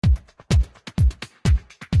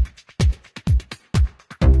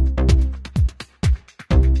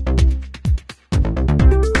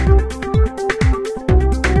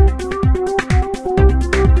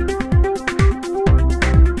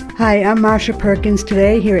Hi, I'm Marsha Perkins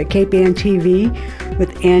today here at Cape Ann TV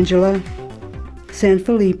with Angela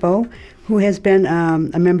Sanfilippo, who has been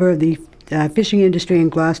a member of the fishing industry in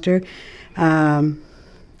Gloucester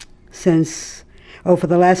since, for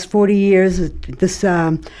the last 40 years. This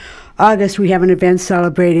August we have an event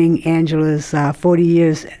celebrating Angela's 40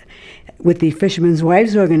 years with the Fishermen's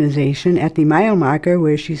Wives Organization at the mile marker,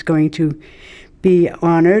 where she's going to be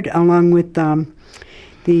honored along with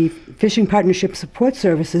the Fishing Partnership Support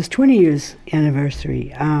Services 20 years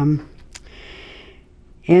anniversary.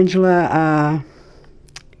 Angela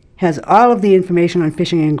has all of the information on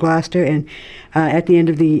fishing in Gloucester, and at the end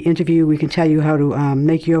of the interview we can tell you how to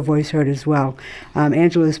make your voice heard as well.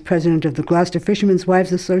 Angela is president of the Gloucester Fishermen's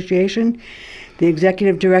Wives Association, the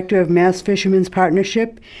executive director of Mass Fishermen's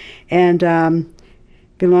Partnership, and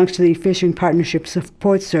belongs to the Fishing Partnership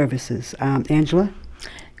Support Services. Angela?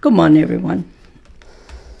 Good morning, everyone.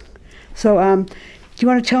 So, do you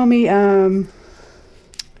want to tell me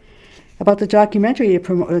about the documentary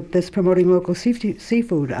that's promoting local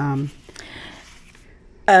seafood?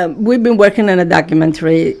 We've been working on a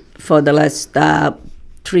documentary for the last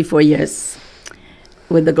 3-4 years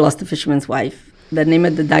with the Gloucester Fisherman's Wife. The name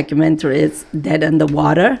of the documentary is Dead in the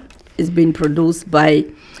Water. It's being produced by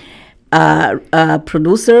a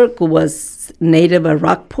producer who was native of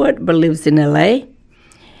Rockport but lives in LA.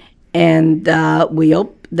 And we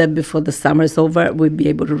hope that before the summer is over, we'll be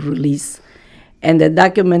able to release. And the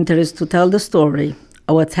documentary is to tell the story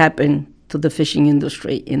of what's happened to the fishing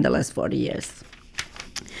industry in the last 40 years.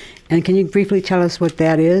 And can you briefly tell us what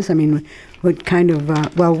that is? I mean, what kind of,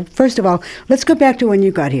 well, first of all, let's go back to when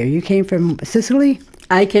you got here. You came from Sicily?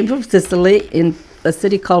 I came from Sicily in a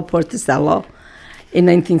city called Porticello in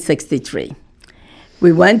 1963.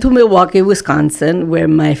 We went to Milwaukee, Wisconsin, where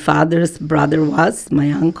my father's brother was, my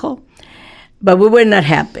uncle, but we were not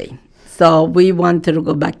happy. So we wanted to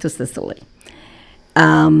go back to Sicily.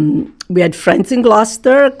 We had friends in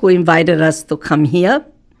Gloucester who invited us to come here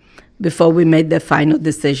before we made the final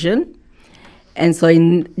decision. And so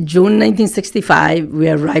in June 1965, we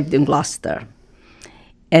arrived in Gloucester.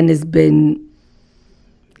 And it's been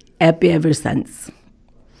happy ever since.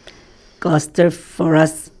 Gloucester, for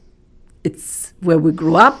us, it's where we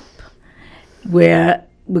grew up, where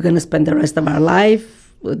we're going to spend the rest of our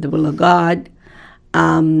life with the will of God.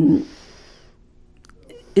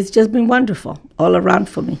 It's just been wonderful all around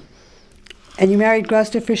for me. And you married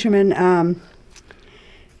Gloucester fisherman.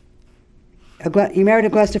 You married a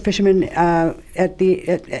Gloucester fisherman in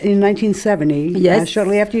 1970. Yes.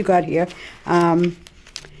 Shortly after you got here, and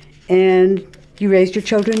you raised your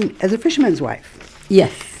children as a fisherman's wife.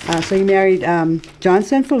 Yes. So you married John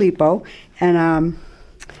Sanfilippo, and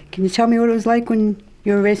can you tell me what it was like when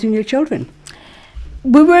you were raising your children?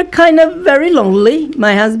 We were kind of very lonely.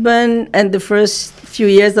 My husband, and the first few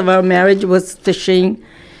years of our marriage, was fishing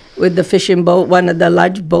with the fishing boat, one of the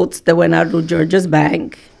large boats that went out to Georges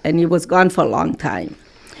Bank, and he was gone for a long time.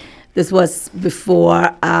 This was before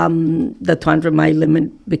the 200-mile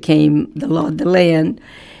limit became the law of the land.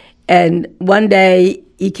 And one day,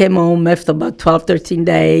 he came home after about 12, 13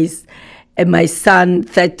 days, and my son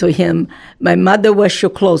said to him, "My mother was your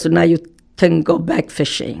clothes, so now you can go back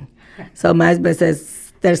fishing." So my husband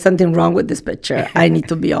says, "There's something wrong with this picture. I need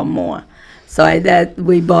to be on more." So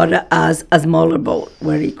we bought us a smaller boat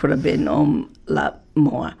where he could have been on a lot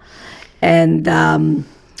more. And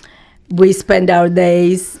we spend our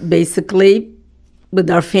days basically with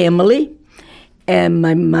our family. And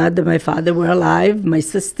my mother, my father were alive, my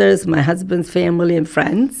sisters, my husband's family and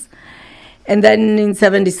friends. And then in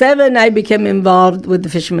 1977, I became involved with the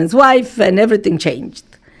Fisherman's Wife, and everything changed.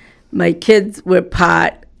 My kids were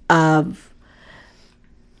part of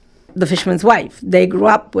the Fisherman's Wife. They grew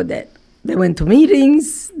up with it. They went to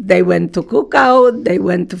meetings, they went to cookout, they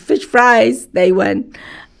went to fish fries, they went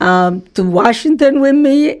to Washington with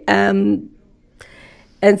me. And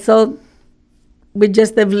so we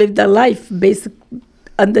just have lived a life based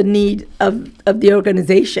on the need of the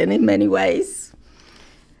organization in many ways.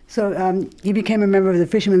 So you became a member of the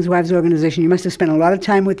Fishermen's Wives Organization. You must have spent a lot of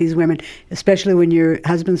time with these women, especially when your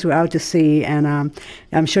husbands were out to sea, and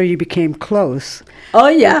I'm sure you became close. Oh,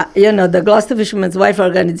 yeah. You know, the Gloucester Fishermen's Wife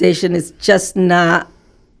Organization is just not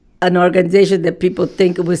an organization that people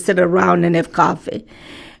think we sit around and have coffee.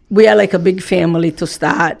 We are like a big family to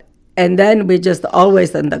start, and then we're just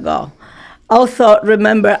always on the go. Also,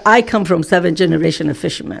 remember, I come from 7th generation of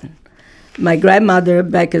fishermen. My grandmother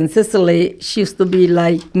back in Sicily, she used to be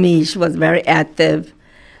like me. She was very active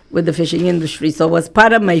with the fishing industry. So it was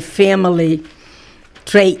part of my family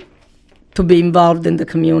trait to be involved in the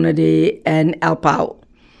community and help out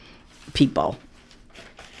people.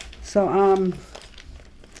 So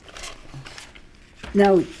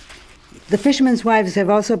Now, the fishermen's wives have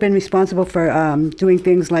also been responsible for doing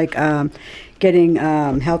things like getting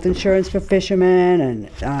health insurance for fishermen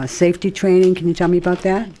and safety training. Can you tell me about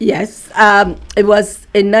that? Yes, it was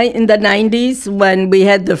in the 90s when we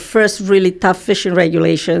had the first really tough fishing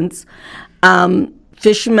regulations.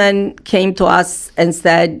 Fishermen came to us and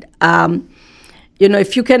said,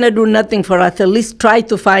 if you cannot do nothing for us, at least try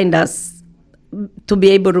to find us to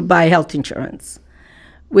be able to buy health insurance.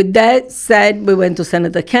 With that said, we went to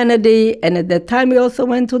Senator Kennedy, and at that time we also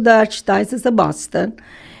went to the Archdiocese of Boston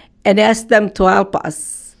and asked them to help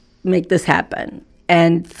us make this happen.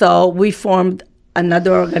 And so we formed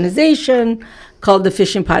another organization called the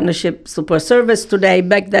Fishing Partnership Super Service today.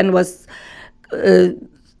 Back then was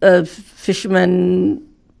a Fisherman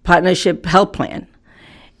Partnership Health Plan.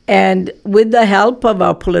 And with the help of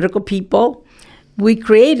our political people, we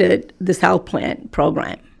created this health plan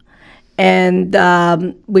program. And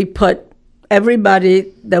we put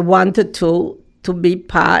everybody that wanted to be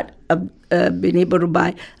part of being able to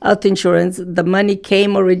buy health insurance. The money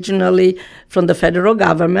came originally from the federal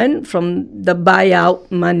government, from the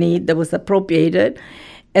buyout money that was appropriated.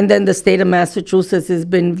 And then the state of Massachusetts has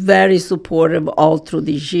been very supportive all through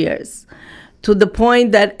these years, to the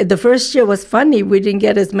point that the first year was funny. We didn't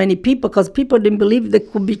get as many people because people didn't believe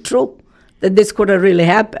that could be true, that this could have really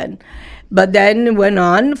happened. But then it went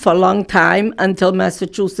on for a long time until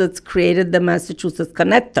Massachusetts created the Massachusetts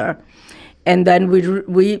Connector. And then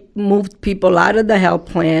we moved people out of the health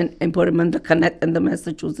plan and put them in the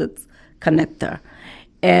Massachusetts Connector.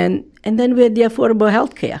 And then we had the affordable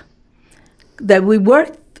health care that we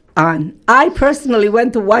worked on. I personally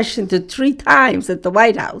went to Washington 3 times at the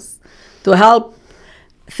White House to help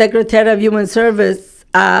Secretary of Human Service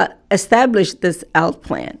establish this health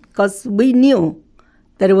plan, because we knew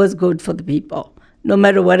that it was good for the people, no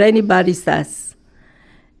matter what anybody says.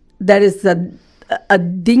 That is a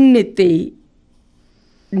dignity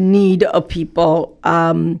need of people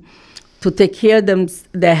to take care of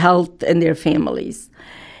their health and their families.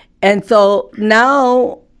 And so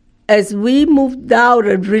now, as we moved out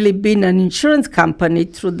and really been an insurance company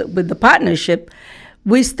with the partnership,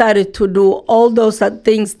 we started to do all those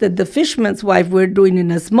things that the fisherman's wife were doing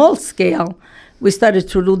in a small scale. We started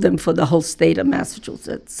to do them for the whole state of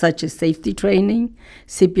Massachusetts, such as safety training,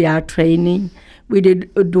 CPR training. We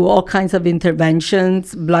did do all kinds of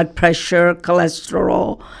interventions, blood pressure,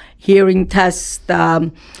 cholesterol, hearing tests,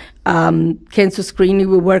 cancer screening.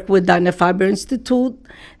 We work with Dana-Farber Institute.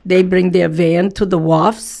 They bring their van to the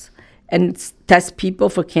wharfs and test people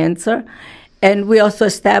for cancer. And we also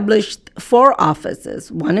established 4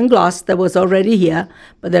 offices, one in Gloucester was already here,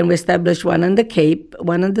 but then we established one on the Cape,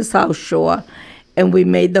 one on the South Shore, and we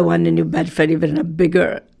made the one in New Bedford even a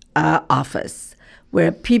bigger office,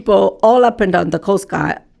 where people all up and down the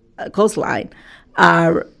coastline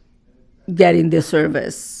are getting the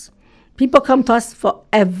service. People come to us for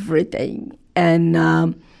everything, and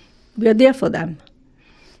we are there for them.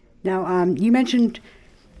 Now, you mentioned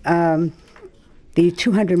the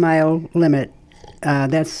 200-mile limit.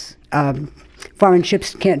 That's foreign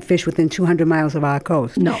ships can't fish within 200 miles of our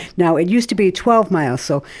coast. No. Now, it used to be 12 miles,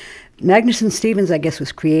 so Magnuson-Stevens, I guess,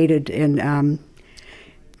 was created in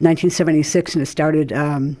 1976, and it started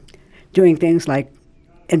doing things like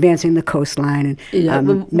advancing the coastline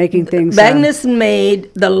and making things... Magnuson made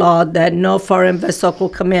the law that no foreign vessel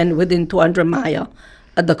could come in within 200 miles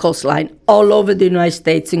of the coastline, all over the United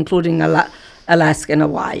States, including Alaska and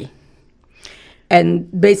Hawaii. And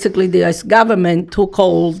basically, the U.S. government took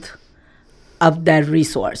hold of that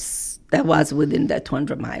resource that was within that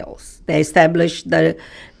 200 miles. They established the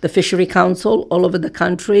Fishery Council all over the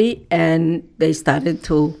country, and they started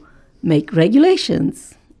to make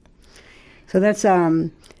regulations. So that's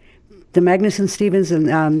the Magnuson-Stevens,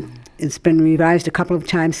 and it's been revised a couple of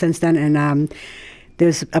times since then, and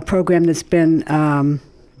there's a program that's been,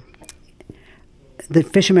 the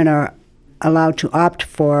fishermen are allowed to opt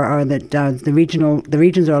for, or that the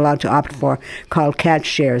regions are allowed to opt for, called catch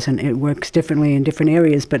shares, and it works differently in different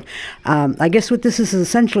areas. But I guess what this has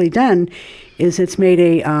essentially done is it's made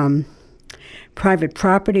a private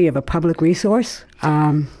property of a public resource.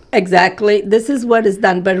 Exactly. This is what is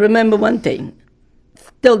done. But remember one thing,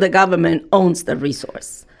 still the government owns the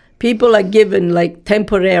resource. People are given like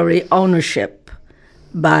temporary ownership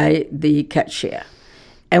by the catch share.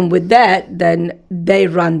 And with that, then they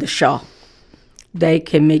run the show. They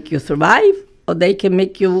can make you survive, or they can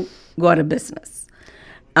make you go out of business.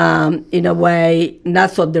 In a way,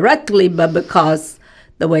 not so directly, but because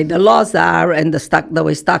the way the laws are and the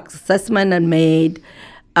way stock assessment are made,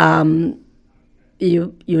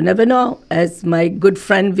 you never know. As my good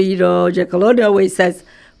friend Vito Giacalone always says,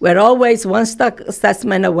 We're always one stock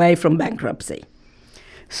assessment away from bankruptcy.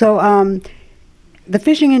 So, the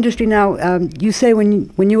fishing industry now, you say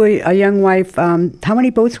when you were a young wife, how many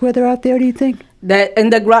boats were there out there, do you think?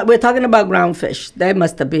 We're talking about ground fish. There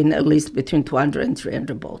must have been at least between 200 and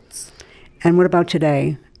 300 boats. And what about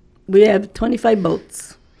today? We have 25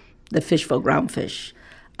 boats that fish for ground fish.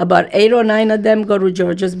 About 8 or 9 of them go to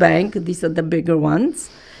Georges Bank. These are the bigger ones.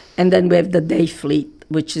 And then we have the day fleet,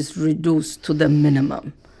 which is reduced to the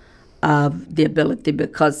minimum of the ability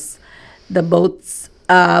because the boats,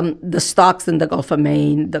 the stocks in the Gulf of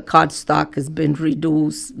Maine, the cod stock has been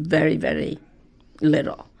reduced very, very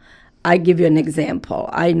little. I give you an example.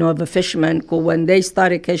 I know of a fisherman who, when they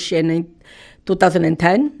started catching in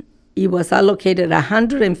 2010, he was allocated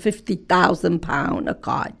 150,000 pounds of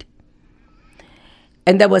cod.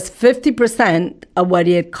 And that was 50% of what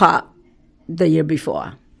he had caught the year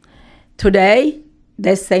before. Today,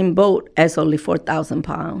 that same boat has only 4,000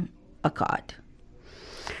 pounds of cod.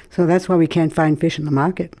 So that's why we can't find fish in the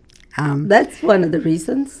market. That's one of the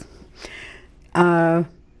reasons. What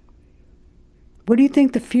do you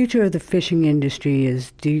think the future of the fishing industry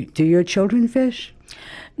is? Do your children fish?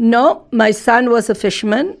 No, my son was a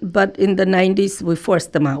fisherman, but in the 90s, we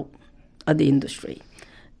forced him out of the industry.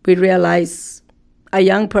 We realized a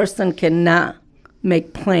young person cannot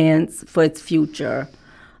make plans for its future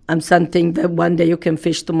on something that one day you can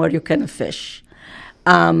fish, tomorrow you cannot fish.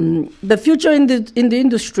 The future in the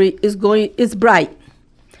industry is bright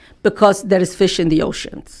because there is fish in the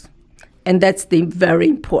oceans, and that's the very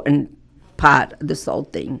important part of this whole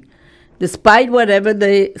thing. Despite whatever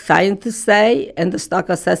the scientists say and the stock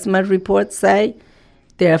assessment reports say,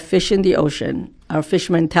 there are fish in the ocean. Our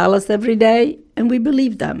fishermen tell us every day, and we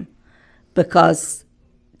believe them because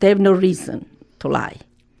they have no reason to lie.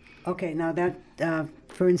 Okay, now that,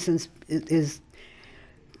 for instance, is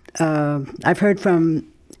I've heard from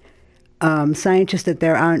scientists that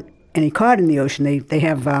there aren't any cod in the ocean. They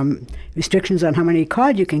have restrictions on how many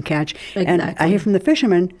cod you can catch. Exactly. And I hear from the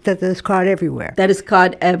fishermen that there's cod everywhere. That is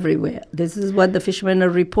cod everywhere. This is what the fishermen are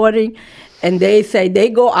reporting. And they say they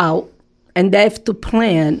go out and they have to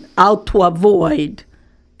plan how to avoid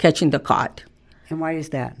catching the cod. And why is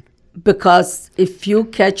that? Because if you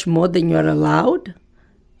catch more than you're allowed,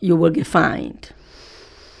 you will get fined.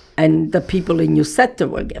 And the people in your sector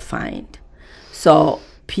will get fined. So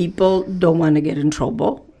people don't want to get in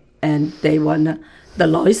trouble. And they want to, the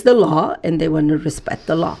law is the law, and they want to respect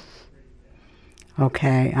the law.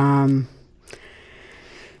 Okay.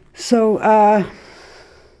 So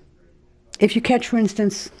if you catch, for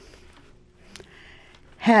instance,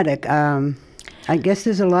 haddock, I guess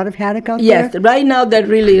there's a lot of haddock out there? Yes, right now there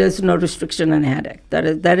really is no restriction on haddock.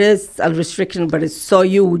 There is a restriction, but it's so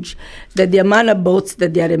huge that the amount of boats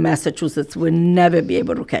that there are in Massachusetts will never be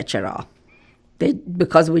able to catch it all.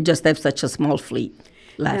 Because we just have such a small fleet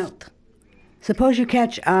left. Now, suppose you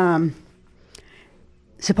catch,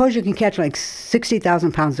 suppose you can catch like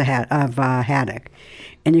 60,000 pounds of haddock,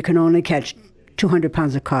 and you can only catch 200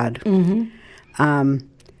 pounds of cod. Mm-hmm.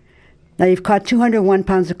 Now you've caught 201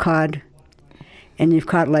 pounds of cod, and you've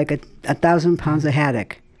caught like 1,000 pounds of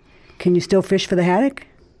haddock. Can you still fish for the haddock?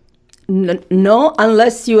 No,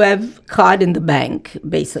 unless you have cod in the bank,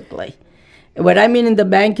 basically. What I mean in the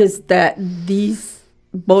bank is that these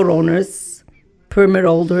boat owners, permit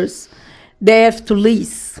holders, they have to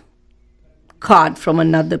lease cod from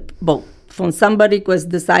another boat, from somebody who has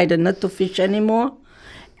decided not to fish anymore,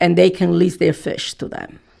 and they can lease their fish to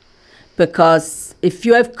them. Because if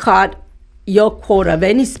you have caught your quota of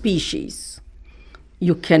any species,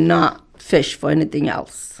 you cannot fish for anything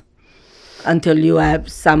else until you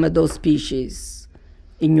have some of those species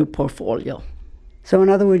in your portfolio. So in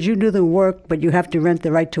other words, you do the work, but you have to rent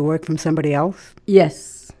the right to work from somebody else?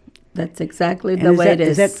 Yes, that's exactly the way it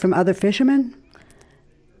is. Is that from other fishermen?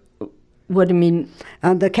 What do you mean?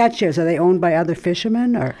 The catch shares, are they owned by other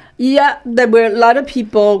fishermen? Or? Yeah, there were a lot of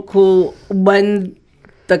people who, when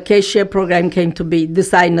the catch share program came to be,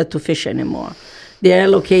 decided not to fish anymore. Their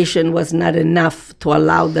allocation was not enough to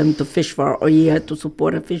allow them to fish for a year to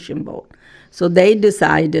support a fishing boat. So they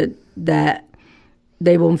decided that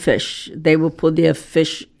they won't fish. They will put their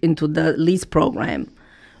fish into the lease program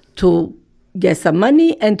to get some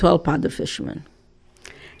money and to help other fishermen.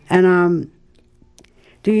 And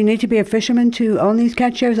do you need to be a fisherman to own these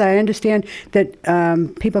catch shares? I understand that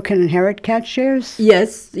people can inherit catch shares.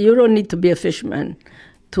 Yes, you don't need to be a fisherman.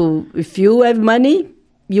 If you have money,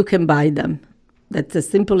 you can buy them. That's as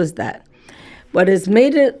simple as that. What has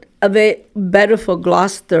made it a bit better for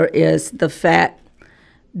Gloucester is the fact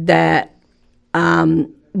that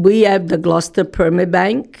we have the Gloucester Permit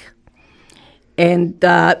Bank, And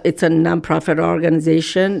it's a nonprofit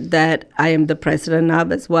organization that I am the president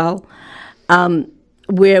of as well,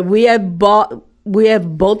 where we have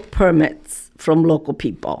both permits from local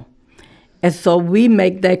people. And so we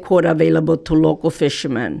make that quota available to local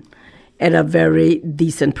fishermen at a very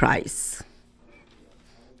decent price.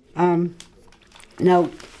 Now,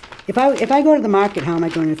 if I go to the market, how am I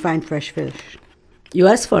going to find fresh fish? You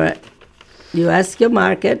ask for it. You ask your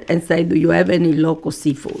market and say, do you have any local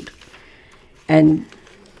seafood? And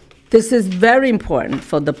this is very important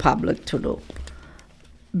for the public to do,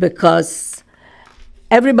 because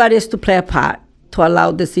everybody has to play a part to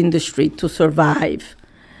allow this industry to survive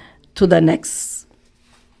to the next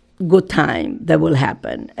good time that will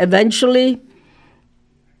happen. Eventually,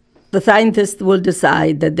 the scientists will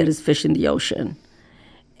decide that there is fish in the ocean.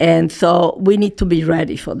 And so we need to be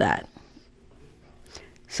ready for that.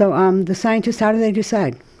 So the scientists, how do they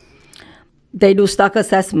decide? They do stock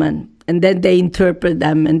assessment, and then they interpret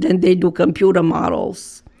them, and then they do computer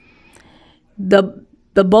models. The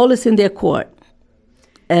ball is in their court,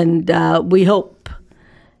 and we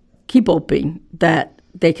keep hoping that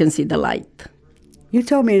they can see the light. You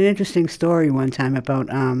told me an interesting story one time about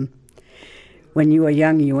when you were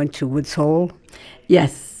young, you went to Woods Hole.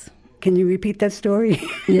 Yes. Can you repeat that story?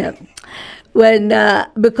 Yeah.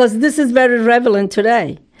 Because this is very relevant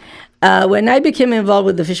today. When I became involved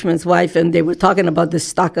with the Fisherman's Wife and they were talking about the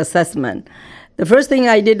stock assessment, the first thing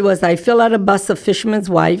I did was I filled out a bus of Fisherman's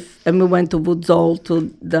Wife, and we went to Woods Hole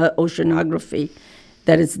to the oceanography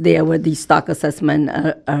that is there where these stock assessments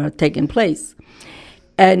are taking place.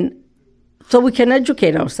 And so we can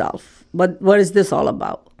educate ourselves. What is this all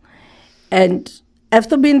about? And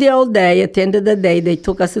after being there all day, at the end of the day, they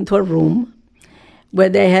took us into a room where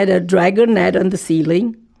they had a dragger net on the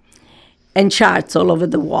ceiling and charts all over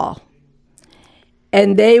the wall.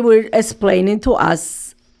 And they were explaining to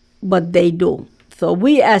us what they do. So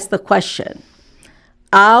we asked the question,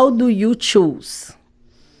 how do you choose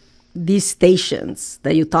these stations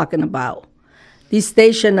that you're talking about? These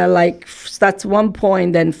stations are like, starts 1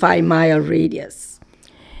 point and 5 mile radius.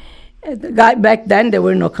 And the guy, back then there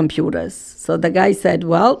were no computers. So the guy said,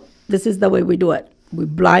 well, this is the way we do it. We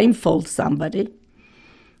blindfold somebody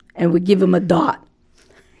and we give him a dot.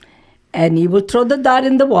 And he will throw the dot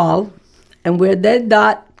in the wall, and where that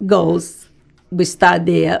dot goes, we start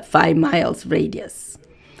there 5 miles radius.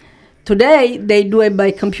 Today, they do it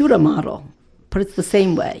by computer model, but it's the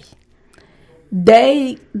same way.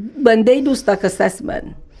 When they do stock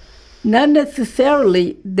assessment, not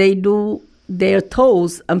necessarily they do their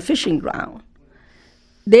toes on fishing ground.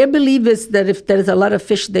 Their belief is that if there is a lot of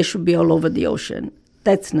fish, they should be all over the ocean.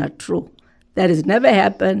 That's not true. That has never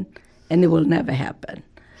happened, and it will never happen.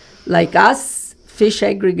 Like us, fish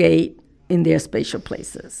aggregate in their spatial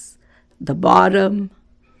places, the bottom,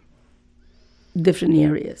 different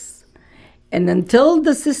areas. And until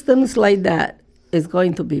the systems like that, it's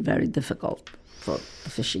going to be very difficult for the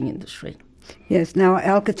fishing industry. Yes. Now,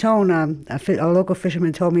 Al Catone, a local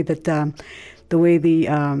fisherman, told me that the way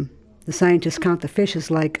the scientists count the fish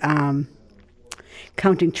is like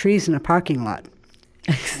counting trees in a parking lot.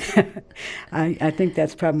 I think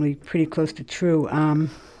that's probably pretty close to true.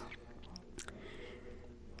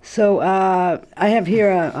 So I have here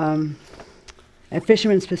a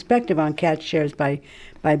fisherman's perspective on catch shares by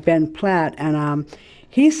Ben Platt, and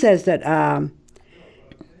he says that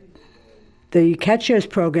the catch shares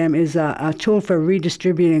program is a tool for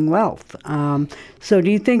redistributing wealth. So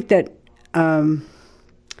do you think that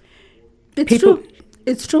It's true.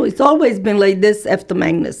 It's true. It's always been like this after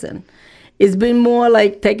Magnuson. It's been more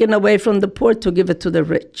like taken away from the poor to give it to the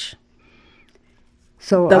rich.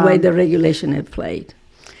 So the way the regulation had played.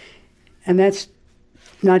 And that's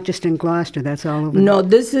not just in Gloucester, that's all over. No,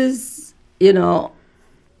 this is, Magnuson,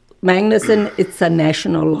 it's a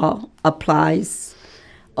national law, applies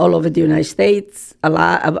all over the United States,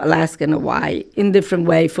 Alaska and Hawaii, in different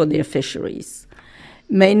way for their fisheries.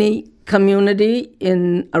 Many community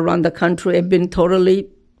around the country have been totally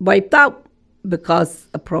wiped out because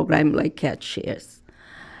a program like Catch Shares.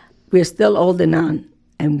 We're still holding on,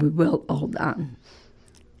 and we will hold on.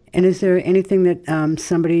 And is there anything that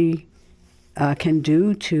somebody can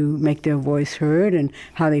do to make their voice heard and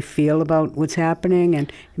how they feel about what's happening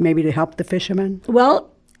and maybe to help the fishermen?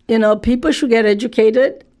 Well, people should get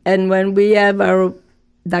educated, and when we have our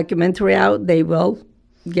documentary out, they will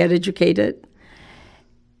get educated.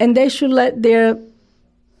 And they should let their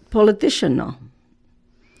politician know.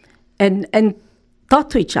 And talk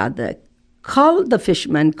to each other. Call the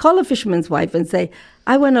fisherman, call a fisherman's wife and say,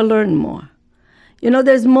 I want to learn more.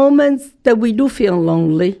 There's moments that we do feel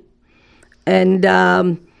lonely. And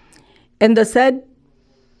the sad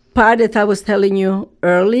part that I was telling you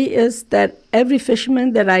early is that every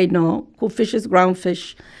fisherman that I know who fishes ground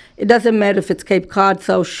fish, it doesn't matter if it's Cape Cod,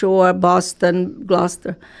 South Shore, Boston,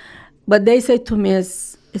 Gloucester, but they say to me,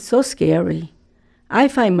 it's so scary. I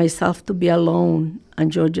find myself to be alone on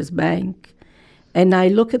Georges Bank, and I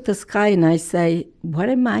look at the sky and I say, what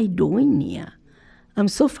am I doing here? I'm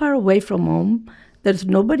so far away from home. There's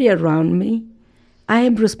nobody around me. I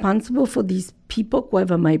am responsible for these people who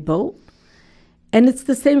have on my boat. And it's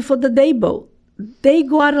the same for the day boat. They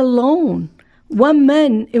go out alone, one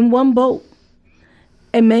man in one boat.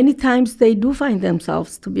 And many times they do find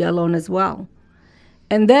themselves to be alone as well.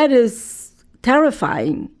 And that is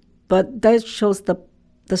terrifying, but that shows the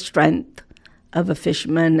strength of a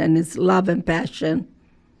fisherman and his love and passion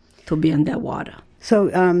to be in that water.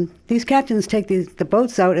 So these captains take the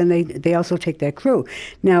boats out, and they also take their crew.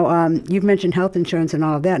 Now, you've mentioned health insurance and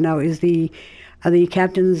all of that. Now, are the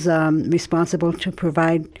captains responsible to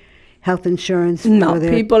provide health insurance? No,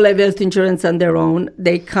 people have health insurance on their own.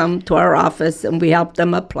 They come to our office, and we help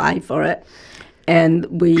them apply for it. And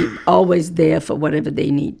we always there for whatever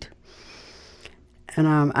they need. And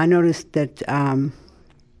I noticed that,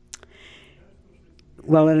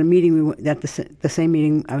 well, at a meeting, at the same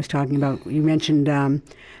meeting I was talking about, you mentioned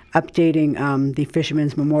updating the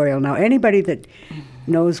Fisherman's Memorial. Now, anybody that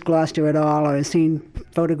knows Gloucester at all or has seen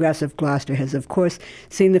photographs of Gloucester has, of course,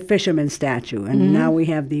 seen the fisherman's statue. And now we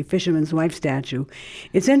have the fisherman's wife statue.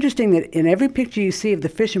 It's interesting that in every picture you see of the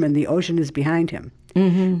fisherman, the ocean is behind him.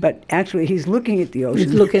 Mm-hmm. But actually, he's looking at the ocean.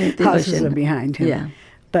 He's looking at the Houses ocean. are behind him. Yeah.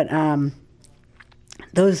 But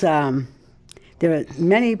there are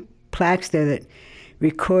many plaques there that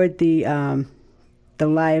record the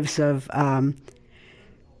lives of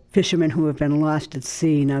fishermen who have been lost at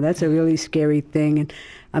sea. Now, that's a really scary thing, and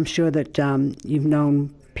I'm sure that you've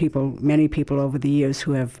known many people over the years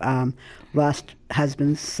who have lost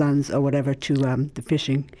husbands, sons, or whatever to the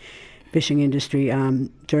fishing industry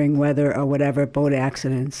during weather or whatever, boat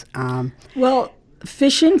accidents. Well,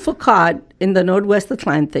 fishing for cod in the Northwest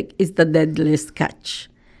Atlantic is the deadliest catch.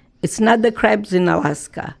 It's not the crabs in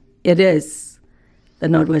Alaska. It is the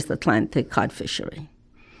Northwest Atlantic cod fishery.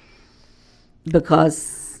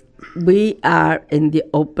 Because we are in the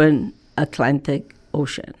open Atlantic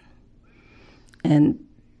Ocean. And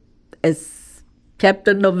as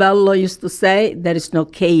Captain Novello used to say, there is no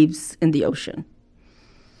caves in the ocean.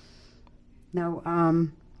 Now,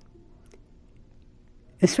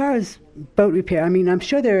 as far as boat repair, I mean, I'm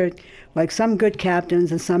sure there are like some good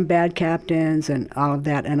captains and some bad captains and all of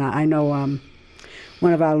that. And I know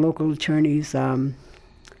one of our local attorneys, Joe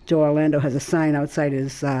Orlando, has a sign outside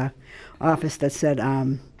his office that said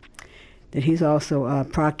that he's also a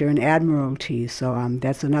proctor in admiralty. So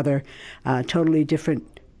that's another totally different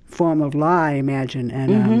form of law, I imagine,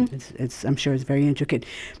 and it's I'm sure it's very intricate.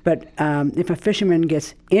 But if a fisherman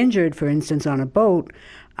gets injured, for instance, on a boat,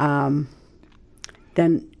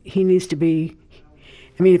 then he needs to be,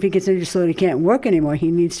 I mean, if he gets injured so that he can't work anymore, he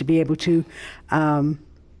needs to be able to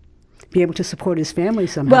support his family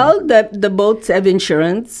somehow. Well, the boats have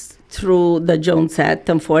insurance through the Jones Act.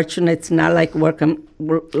 Unfortunately, it's not like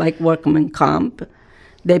workman comp.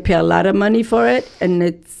 They pay a lot of money for it, and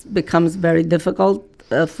it becomes very difficult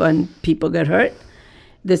when people get hurt.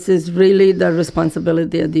 This is really the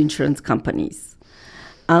responsibility of the insurance companies.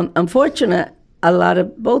 Unfortunately, a lot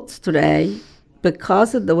of boats today,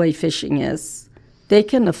 because of the way fishing is, they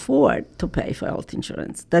can afford to pay for health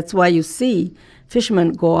insurance. That's why you see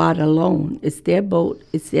fishermen go out alone. It's their boat,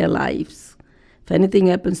 it's their lives. If anything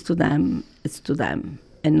happens to them, it's to them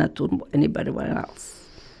and not to anybody else.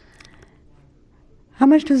 How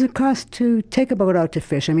much does it cost to take a boat out to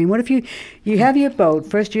fish? I mean, what if you have your boat?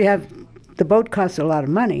 First, the boat costs a lot of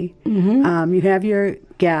money. Mm-hmm. You have your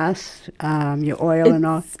gas, your oil, and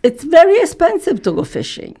all. It's very expensive to go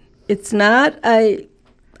fishing. It's not a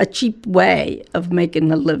cheap way of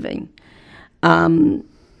making a living. The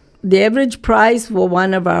average price for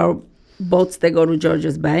one of our boats that go to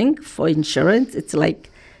Georges Bank for insurance, it's like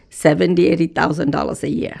 $70,000, $80,000 a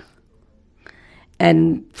year.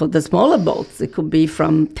 And for the smaller boats, it could be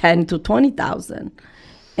from $10,000 to $20,000.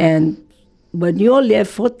 And when you only have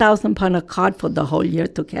 4,000 pound of cod for the whole year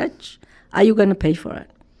to catch, are you going to pay for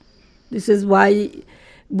it? This is why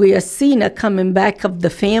we are seeing a coming back of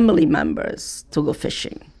the family members to go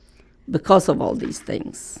fishing because of all these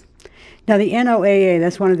things. Now, the NOAA,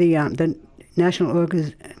 that's one of the National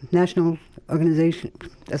Organization.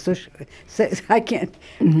 I can't.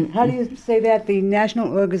 Mm-hmm. How do you say that? The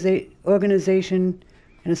National Organization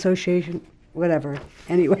and Association, whatever.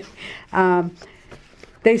 Anyway,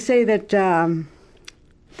 they say that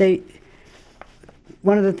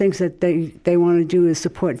one of the things that they want to do is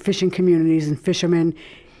support fishing communities and fishermen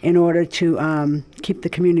in order to keep the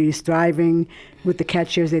communities thriving with the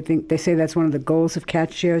catch shares. They say that's one of the goals of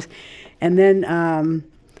catch shares. And then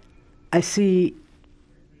I see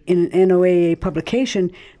in an NOAA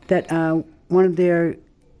publication that one of their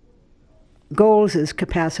goals is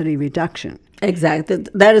capacity reduction. Exactly.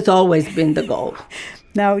 That has always been the goal.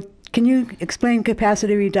 Now, can you explain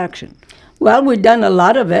capacity reduction? Well, we've done a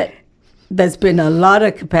lot of it. There's been a lot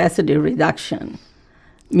of capacity reduction,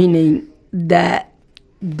 meaning that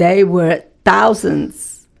they were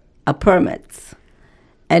thousands of permits.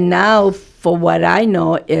 And now, for what I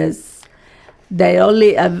know, is they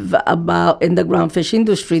only have about, in the ground fish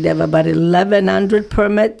industry, they have about 1,100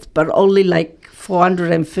 permits, but only like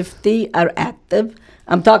 450 are active.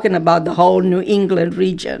 I'm talking about the whole New England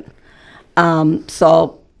region.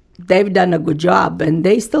 So they've done a good job, and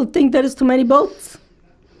they still think there is too many boats.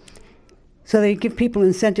 So they give people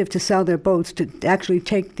incentive to sell their boats, to actually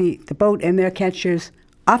take the boat and their catch shares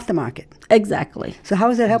off the market. Exactly. So how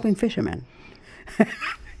is that helping fishermen?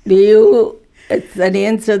 It's an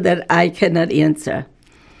answer that I cannot answer.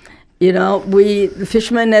 You know, the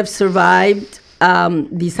fishermen have survived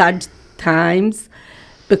these hard times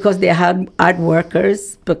because they're hard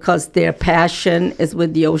workers, because their passion is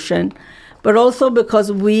with the ocean, but also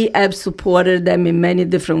because we have supported them in many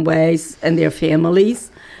different ways and their families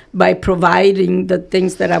by providing the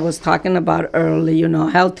things that I was talking about earlier, you know,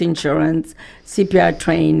 health insurance, CPR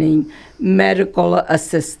training, medical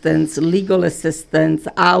assistance, legal assistance,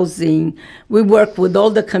 housing. We work with all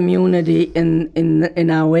the community in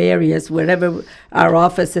our areas, wherever our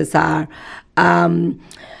offices are. And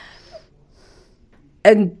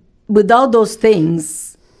without those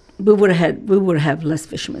things, we would have less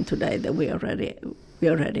fishermen today than we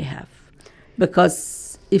already have.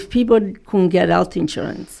 Because if people couldn't get health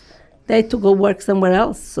insurance, they had to go work somewhere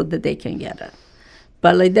else so that they can get it.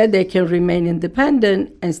 But like that, they can remain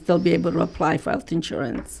independent and still be able to apply for health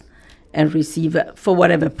insurance and receive it for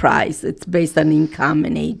whatever price. It's based on income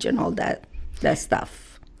and age and all that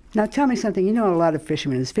stuff. Now tell me something. You know a lot of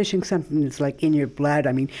fishermen. Is fishing something that's like in your blood?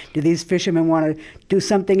 I mean, do these fishermen want to do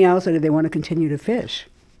something else, or do they want to continue to fish?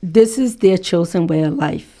 This is their chosen way of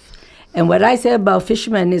life. And what I say about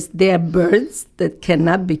fishermen is they're birds that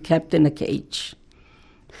cannot be kept in a cage.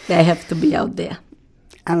 They have to be out there.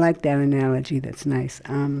 I like that analogy. That's nice.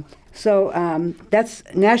 So that's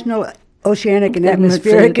National Oceanic and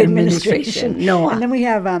Atmospheric Administration. NOAA. And then we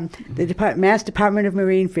have the Mass Department of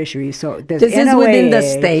Marine Fisheries. So there's this NOAA is within the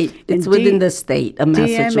state. It's within the state of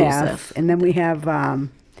Massachusetts. DMF, and then we have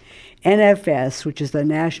NFS, which is the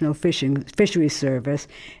National Fisheries Service.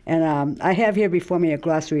 And I have here before me a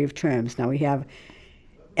glossary of terms. Now we have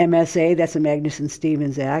MSA, that's the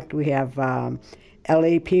Magnuson-Stevens Act. We have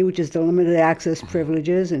LAP, which is the Limited Access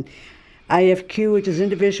Privileges, and IFQ, which is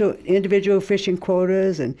individual fishing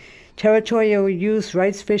quotas, and Territorial Use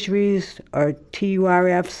Rights Fisheries, or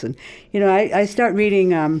TURFs. And, you know, I start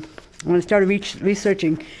reading, when I started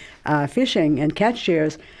researching fishing and catch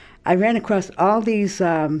shares, I ran across all these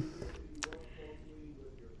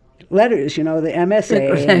letters, you know, the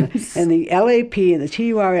MSA and the LAP and the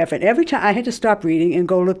TURF, and every time I had to stop reading and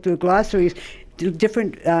go look through glossaries,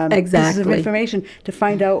 different pieces of information to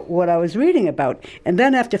find out what I was reading about. And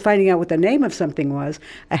then after finding out what the name of something was,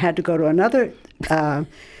 I had to go to another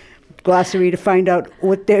glossary to find out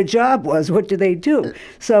what their job was. What do they do?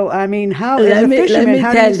 So, I mean, how, as a fisherman,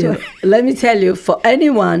 let me tell you, for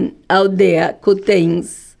anyone out there who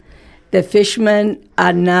thinks the fishermen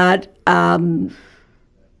are not,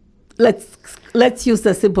 let's use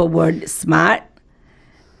the simple word, smart,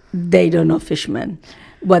 they don't know fishermen.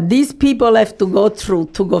 What these people have to go through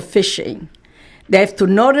to go fishing, they have to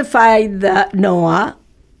notify the NOAA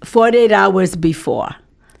 48 hours before.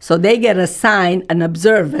 So they get assigned an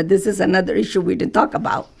observer. This is another issue we didn't talk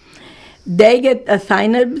about. They get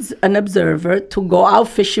assigned an observer to go out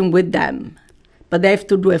fishing with them, but they have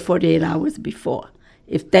to do it 48 hours before.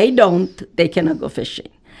 If they don't, they cannot go fishing.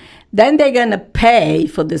 Then they're going to pay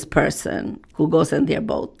for this person who goes in their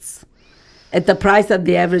boats at the price of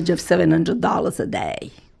the average of $700 a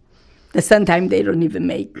day. That sometimes they don't even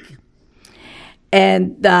make.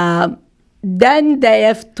 And then they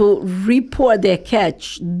have to report their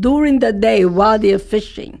catch during the day while they're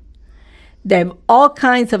fishing. They have all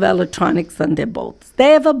kinds of electronics on their boats. They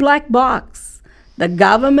have a black box. The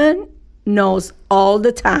government knows all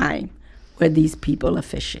the time where these people are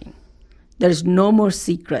fishing. There's no more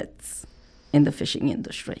secrets in the fishing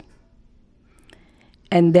industry.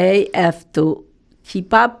 And they have to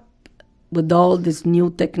keep up with all this new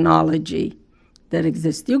technology that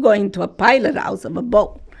exists. You go into a pilot house of a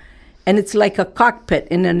boat, and it's like a cockpit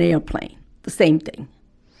in an airplane. The same thing.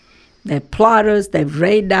 They have plotters, they have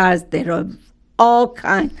radars, they have all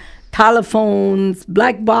kinds, telephones,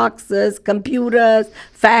 black boxes, computers,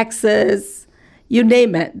 faxes, you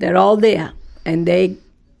name it, they're all there. And they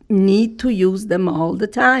need to use them all the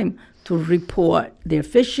time to report their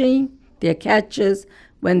fishing, their catches,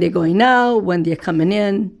 when they're going out, when they're coming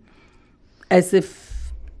in, as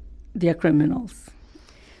if they're criminals.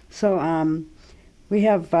 So we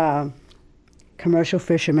have commercial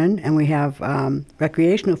fishermen and we have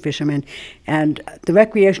recreational fishermen, and the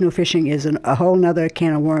recreational fishing is a whole nother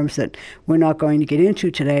can of worms that we're not going to get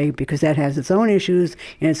into today because that has its own issues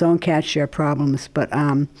and its own catch share problems. But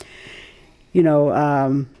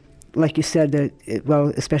like you said,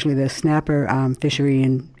 especially the snapper fishery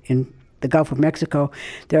in the Gulf of Mexico,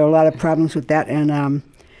 there are a lot of problems with that, and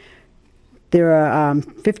there are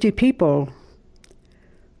 50 people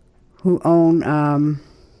who own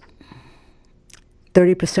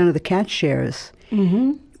 30% of the catch shares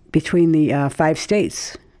between the 5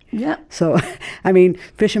 states. Yeah. So, I mean,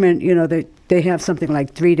 fishermen, they have something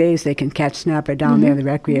like 3 days they can catch snapper down there, the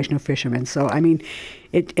recreational fishermen. So, I mean,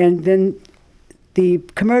 and then the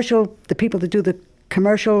people that do the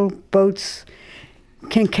commercial boats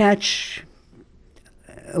can catch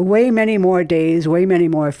way many more days, way many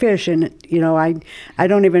more fish, and I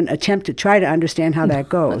don't even attempt to try to understand how that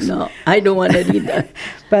goes. No, I don't want it either.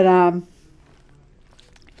 But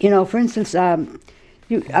for instance, I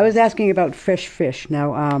was asking about fresh fish.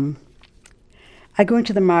 Now, I go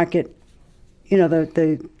into the market,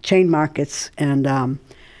 the chain markets, and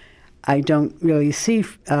I don't really see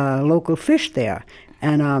local fish there.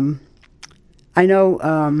 And I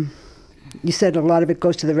know you said a lot of it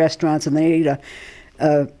goes to the restaurants, and they need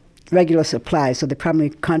a regular supply, so they probably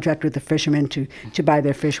contract with the fishermen to buy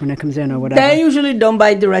their fish when it comes in or whatever. They usually don't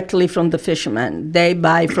buy directly from the fishermen. They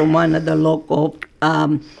buy from one of the local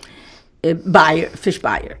fish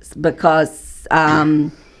buyers, because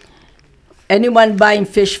anyone buying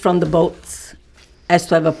fish from the boats has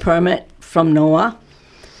to have a permit from NOAA,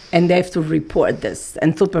 and they have to report this,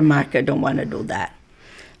 and supermarket don't want to do that.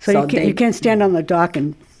 So you can't stand on the dock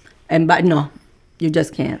and buy. No, you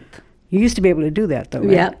just can't. You used to be able to do that, though,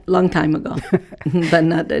 right? Yeah, long time ago, but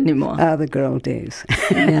not anymore. The good old days.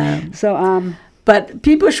 Yeah. So, but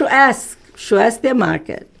people should ask their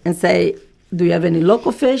market and say, do you have any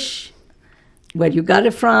local fish? Where you got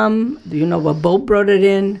it from? Do you know what boat brought it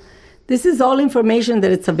in? This is all information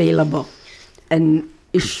that it's available. And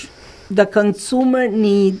the consumer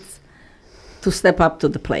needs to step up to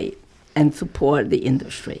the plate and support the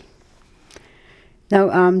industry.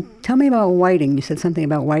 Now, tell me about whiting. You said something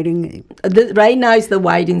about whiting. Right now is the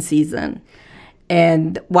whiting season.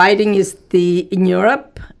 And whiting in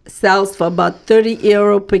Europe, sells for about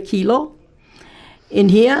 €30 per kilo. In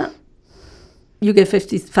here, you get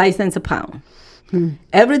 55 cents a pound.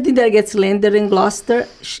 Everything that gets landed in Gloucester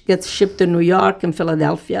gets shipped to New York and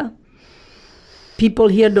Philadelphia. People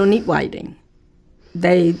here don't eat whiting.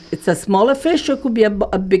 It's a smaller fish, or it could be a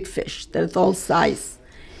big fish. That's all size.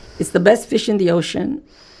 It's the best fish in the ocean,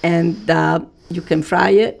 and you can fry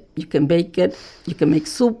it, you can bake it, you can make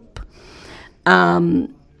soup.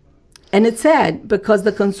 And it's sad because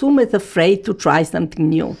the consumer is afraid to try something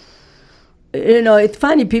new. It's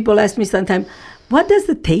funny, people ask me sometimes, what does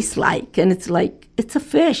it taste like? And it's like, it's a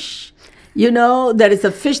fish. There is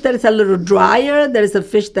a fish that is a little drier, there is a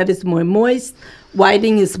fish that is more moist.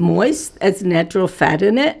 Whiting is moist, it's natural fat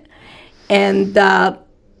in it, and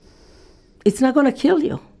it's not going to kill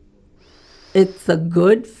you. It's a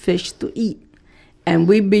good fish to eat. And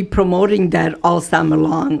we'll be promoting that all summer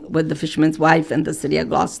long with the Fisherman's Wife and the City of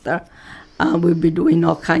Gloucester. We'll be doing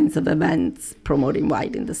all kinds of events promoting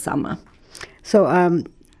white in the summer. So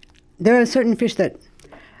there are certain fish that,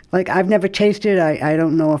 like, I've never tasted. I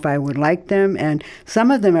don't know if I would like them. And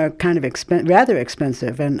some of them are kind of rather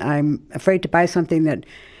expensive. And I'm afraid to buy something that,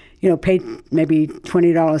 paid maybe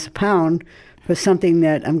 $20 a pound for something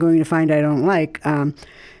that I'm going to find I don't like.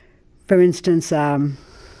 For instance,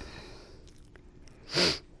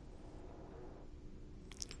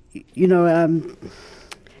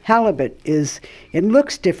 halibut it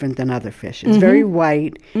looks different than other fish. It's very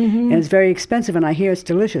white, and it's very expensive, and I hear it's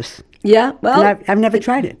delicious. Yeah, well, and I've never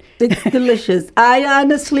tried it. It's delicious. I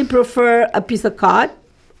honestly prefer a piece of cod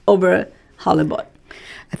over halibut.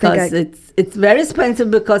 Because it's very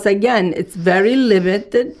expensive, because, again, it's very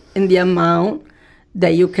limited in the amount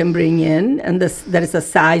that you can bring in, and there is a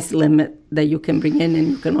size limit that you can bring in, and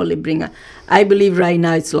you can only bring I believe right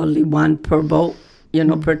now it's only one per boat,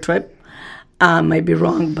 per trip. I might be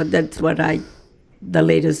wrong, but that's the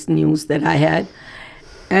latest news that I had.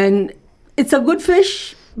 And it's a good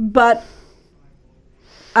fish, but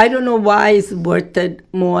I don't know why it's worth it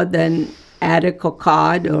more than haddock or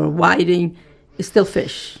cod or whiting. It's still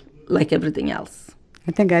fish, like everything else.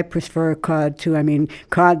 I think I prefer cod too. I mean,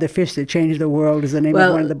 Cod, the Fish That Changed the World is the name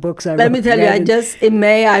of one of the books I let me tell you, read. in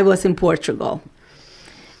May, I was in Portugal.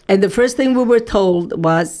 And the first thing we were told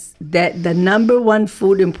was that the number one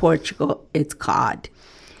food in Portugal is cod.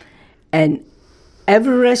 And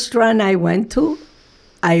every restaurant I went to,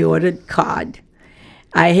 I ordered cod.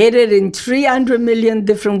 I ate it in 300 million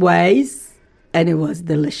different ways, and it was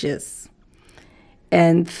delicious.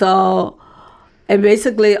 And so, and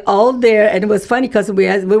basically all there, and it was funny because we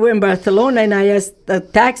were in Barcelona, and I asked a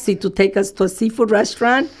taxi to take us to a seafood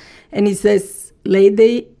restaurant, and he says,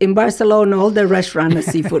 lady, in Barcelona, all the restaurants are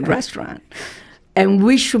seafood restaurant. And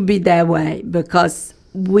we should be that way because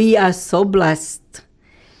we are so blessed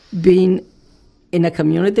being in a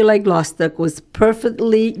community like Gloucester was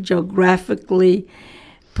perfectly geographically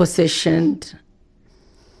positioned.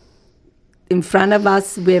 In front of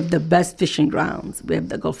us, we have the best fishing grounds. We have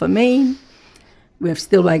the Gulf of Maine, we have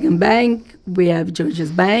Stillwagon Bank, we have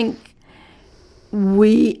Georges Bank.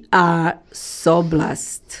 We are so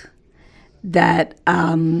blessed that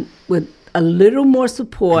with a little more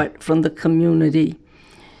support from the community,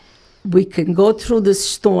 we can go through the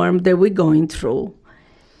storm that we're going through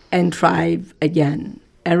and thrive again.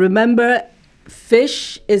 And remember,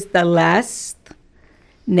 fish is the last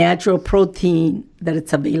natural protein that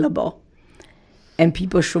it's available, and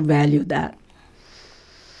people should value that.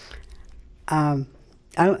 One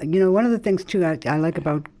of the things too I like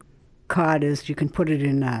about cod is you can put it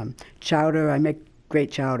in chowder. I make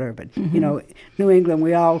great chowder, but New England,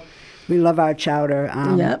 we love our chowder.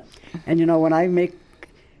 Yep. And when I make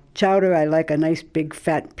chowder, I like a nice big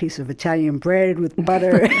fat piece of Italian bread with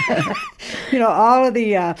butter. All of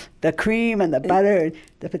the cream and the butter,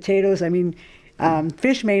 the potatoes. I mean,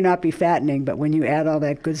 fish may not be fattening, but when you add all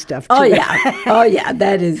that good stuff to it. Oh yeah,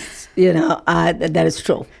 that is that is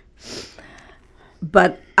true.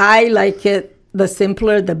 But I like it. The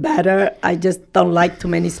simpler, the better. I just don't like too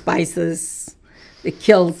many spices. It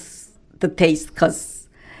kills the taste because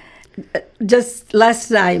just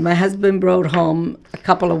last night my husband brought home a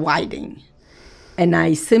couple of whiting, and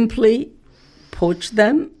I simply poached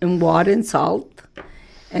them in water and salt,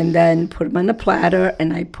 and then put them on a platter,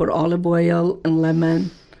 and I put olive oil and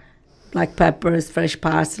lemon, black peppers, fresh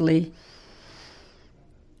parsley.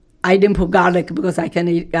 I didn't put garlic because I can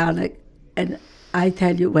eat garlic, and I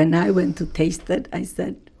tell you, when I went to taste it, I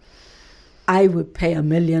said, I would pay $1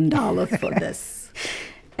 million for this.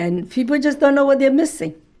 And people just don't know what they're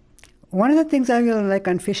missing. One of the things I really like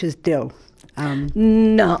on fish is dill.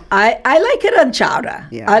 No, I like it on chowder.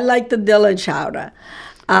 Yeah. I like the dill and chowder.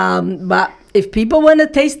 But if people want to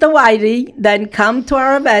taste the whiting, then come to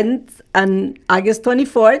our event on August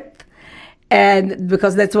 24th. And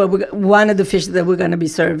because that's what one of the fish that we're going to be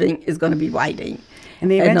serving is going to be whiting.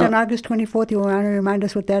 And the event on August 24th, you want to remind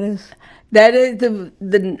us what that is? That is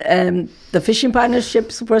the Fishing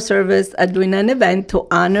Partnership Super Service are doing an event to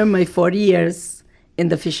honor my 40 years in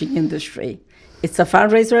the fishing industry. It's a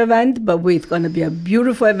fundraiser event, but it's going to be a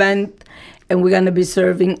beautiful event, and we're going to be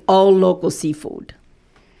serving all local seafood.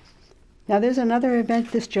 Now, there's another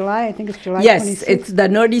event this July. I think it's July 26th. Yes, it's the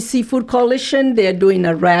Northeast Seafood Coalition. They're doing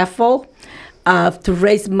a raffle to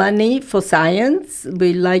raise money for science.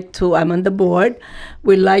 I'm on the board.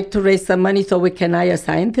 We like to raise some money so we can hire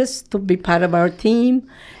scientists to be part of our team,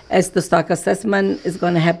 as the stock assessment is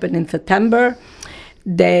going to happen in September.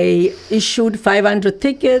 They issued 500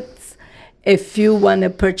 tickets. If you want to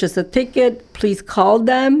purchase a ticket, please call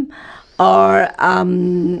them. Or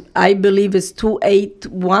I believe it's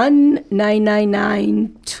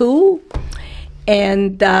 281-9992.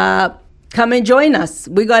 And come and join us.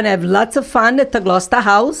 We're going to have lots of fun at the Gloucester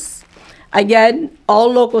House. Again, all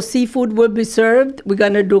local seafood will be served. We're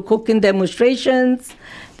going to do cooking demonstrations.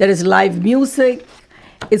 There is live music.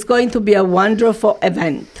 It's going to be a wonderful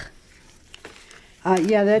event.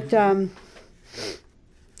 That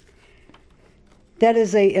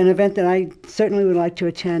is an event that I certainly would like to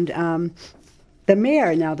attend. The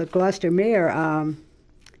mayor now, the Gloucester mayor,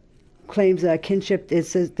 claims kinship. It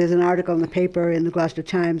says there's an article in the paper in the Gloucester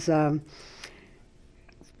Times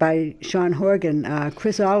by Sean Horgan.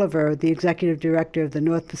 Chris Oliver, the executive director of the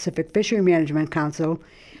North Pacific Fishery Management Council,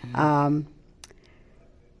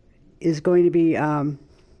 is going to be the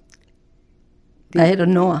head of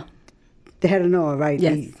NOAA. The head of NOAA, right?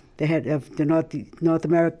 Yes. The head of the North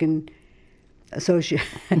American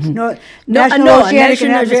National Oceanic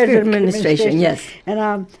Administration. Yes.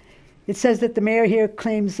 And it says that the mayor here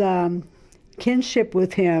claims kinship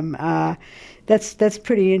with him. That's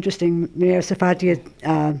pretty interesting. Mayor Safatia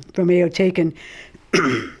from Aoteakan,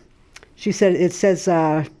 she said it says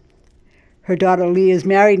her daughter Leah's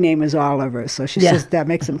married name is Oliver, so she says that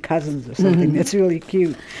makes them cousins or something. That's really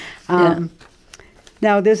cute.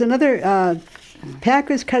 Now there's another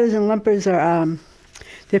packers, cutters, and lumpers are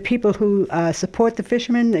they're people who support the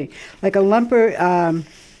fishermen. Like a lumper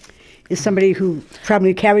is somebody who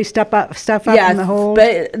probably carries stuff up in the hold.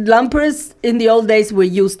 But lumpers in the old days were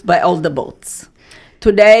used by all the boats.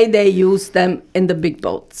 Today they use them in the big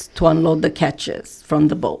boats to unload the catches from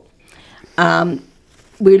the boat.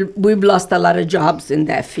 We've lost a lot of jobs in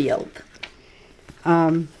that field.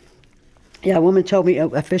 A woman told me,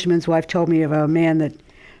 a fisherman's wife told me of a man that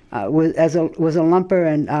was a lumper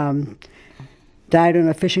and died on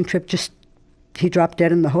a fishing trip. He dropped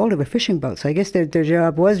dead in the hold of a fishing boat. So I guess their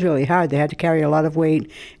job was really hard. They had to carry a lot of weight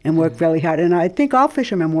and work really hard. And I think all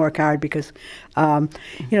fishermen work hard because,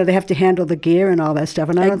 they have to handle the gear and all that stuff.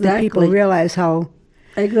 And I don't think people realize how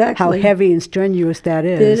heavy and strenuous that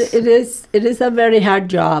is. It is a very hard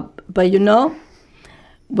job. But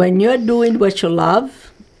when you're doing what you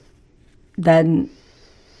love, then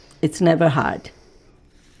it's never hard.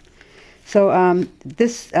 So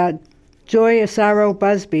this Joy Asaro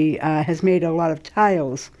Busby has made a lot of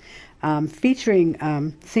tiles featuring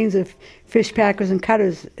scenes of fish packers and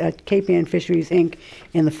cutters at Cape Ann Fisheries, Inc.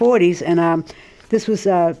 in the 40s. And this was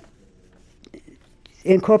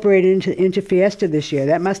incorporated into Fiesta this year.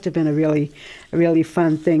 That must have been a really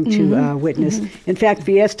fun thing to witness. In fact,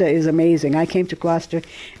 Fiesta is amazing. I came to Gloucester,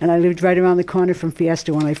 and I lived right around the corner from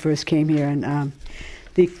Fiesta when I first came here. And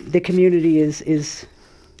the community is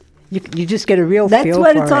you just get a real feel for it. That's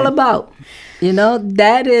what it's all about.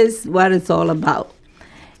 That is what it's all about.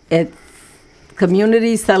 It's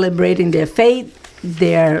community celebrating their faith,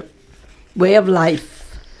 their way of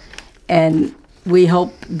life. And we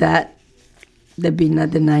hope that there'll be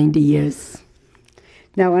another 90 years.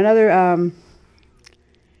 Now, another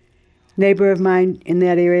neighbor of mine in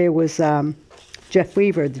that area was Jeff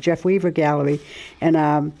Weaver, the Jeff Weaver Gallery. And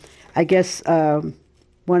I guess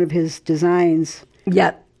one of his designs...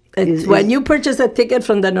 Yeah. When you purchase a ticket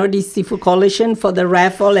from the Northeast Seafood Coalition for the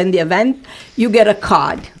raffle and the event, you get a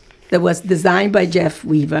card that was designed by Jeff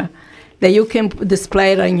Weaver that you can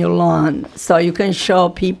display it on your lawn so you can show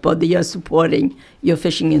people that you're supporting your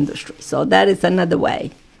fishing industry. So that is another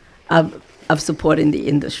way of supporting the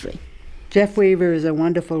industry. Jeff Weaver is a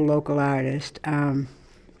wonderful local artist. Now,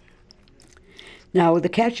 the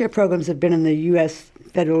catch share programs have been in the U.S.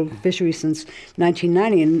 federal fisheries since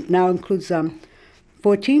 1990 and now includes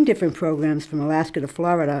 14 different programs from Alaska to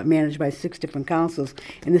Florida, managed by 6 different councils,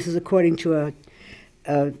 and this is according to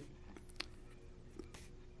a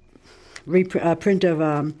print of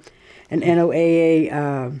an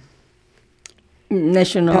NOAA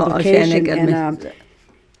National publication, Oceanic and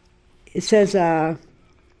it says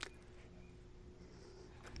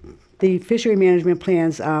the fishery management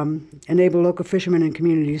plans enable local fishermen and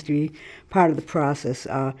communities to be part of the process.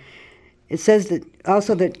 It says that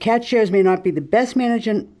also that catch shares may not be the best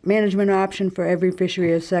management option for every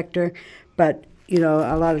fishery or sector, but a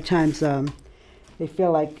lot of times they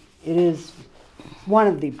feel like it is one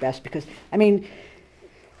of the best because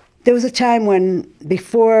there was a time when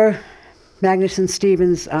before Magnuson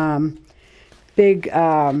Stevens, big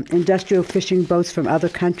industrial fishing boats from other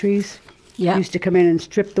countries used to come in and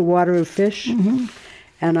strip the water of fish, and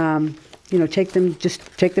take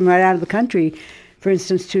them right out of the country. For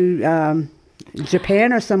instance, to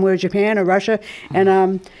Japan or Russia,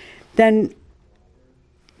 and then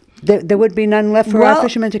there would be none left for our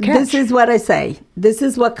fishermen to catch. This is what I say. This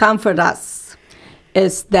is what comforts us,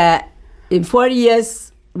 is that in 40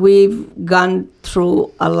 years, we've gone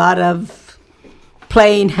through a lot of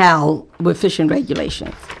playing hell with fishing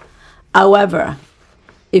regulations. However,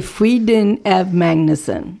 if we didn't have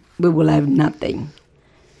Magnuson, we will have nothing,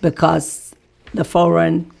 because the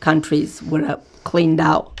foreign countries would have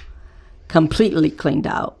completely cleaned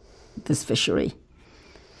out this fishery.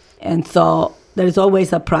 And so there's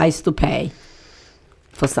always a price to pay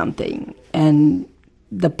for something. And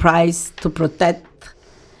the price to protect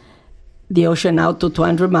the ocean out to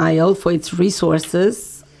 200 miles for its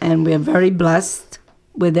resources, and we're very blessed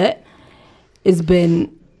with it, has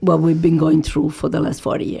been what we've been going through for the last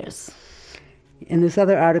 40 years. In this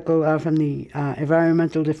other article from the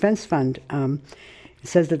Environmental Defense Fund, it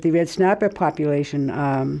says that the red snapper population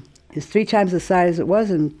is 3 times the size it was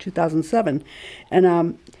in 2007. And,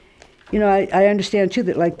 I understand, too,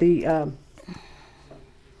 that like the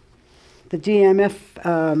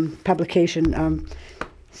DMF publication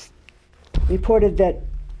reported that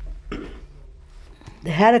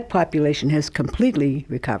the haddock population has completely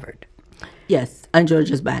recovered Yes, on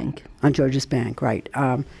Georges Bank. on Georges Bank, right?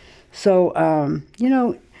 I've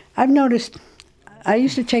noticed. I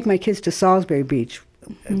used to take my kids to Salisbury Beach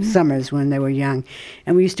summers when they were young,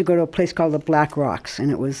 and we used to go to a place called the Black Rocks,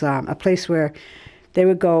 and it was a place where they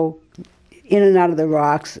would go in and out of the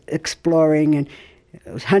rocks, exploring and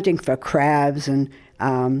hunting for crabs and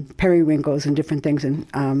periwinkles and different things.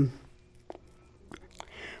 And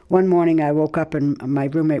one morning I woke up and my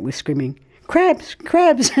roommate was screaming, "Crabs,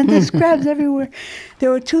 crabs!" And there's crabs everywhere.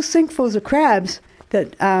 There were 2 sinkfuls of crabs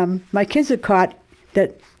that my kids had caught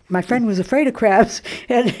that my friend was afraid of crabs.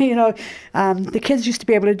 And, the kids used to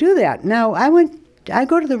be able to do that. Now, I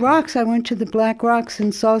go to the rocks. I went to the Black Rocks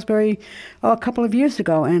in Salisbury a couple of years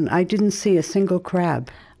ago, and I didn't see a single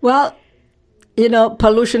crab. Well,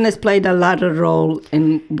 pollution has played a lot of role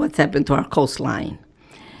in what's happened to our coastline.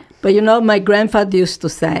 But, my grandfather used to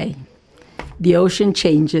say, the ocean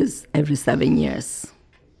changes every 7 years.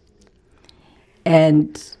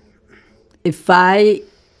 And if I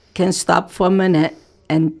can stop for a minute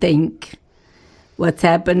and think what's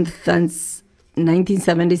happened since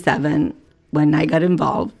 1977 when I got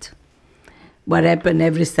involved, what happened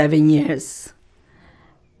every 7 years,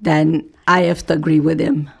 then I have to agree with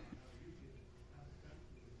him.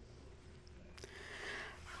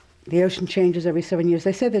 The ocean changes every 7 years.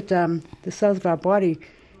 They say that the cells of our body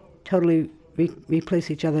totally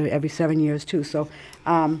replace each other every 7 years, too. So,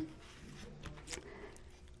 as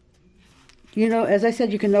I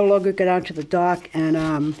said, you can no longer get out to the dock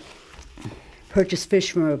and purchase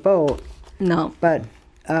fish from a boat. No. But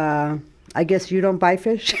I guess you don't buy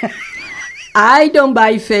fish? I don't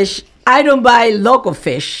buy fish. I don't buy local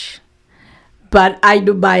fish, but I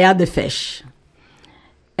do buy other fish.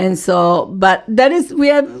 And so, but we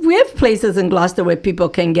have places in Gloucester where people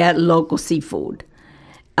can get local seafood.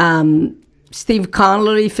 Steve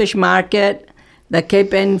Connery Fish Market, the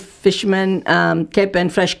Cape Ann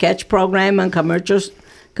Fresh Catch program on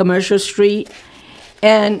Commercial Street.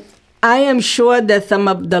 And I am sure that some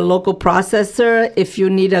of the local processor, if you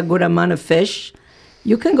need a good amount of fish,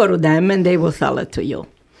 you can go to them and they will sell it to you.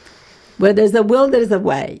 Where there's a will, there's a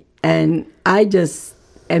way. And I just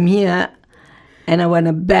am here and I want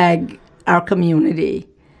to beg our community,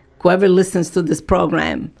 whoever listens to this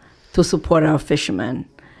program, to support our fishermen.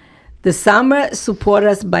 This summer, support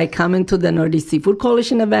us by coming to the Northeast Seafood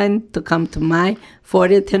Coalition event, to come to my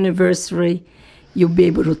 40th anniversary. You'll be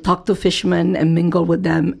able to talk to fishermen and mingle with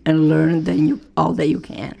them and learn all that you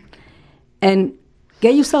can. And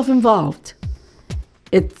get yourself involved.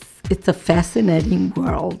 It's a fascinating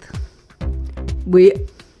world. We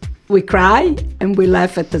cry and we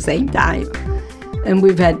laugh at the same time. And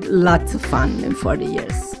we've had lots of fun in 40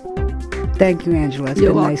 years. Thank you, Angela. It's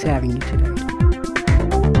been nice having you today.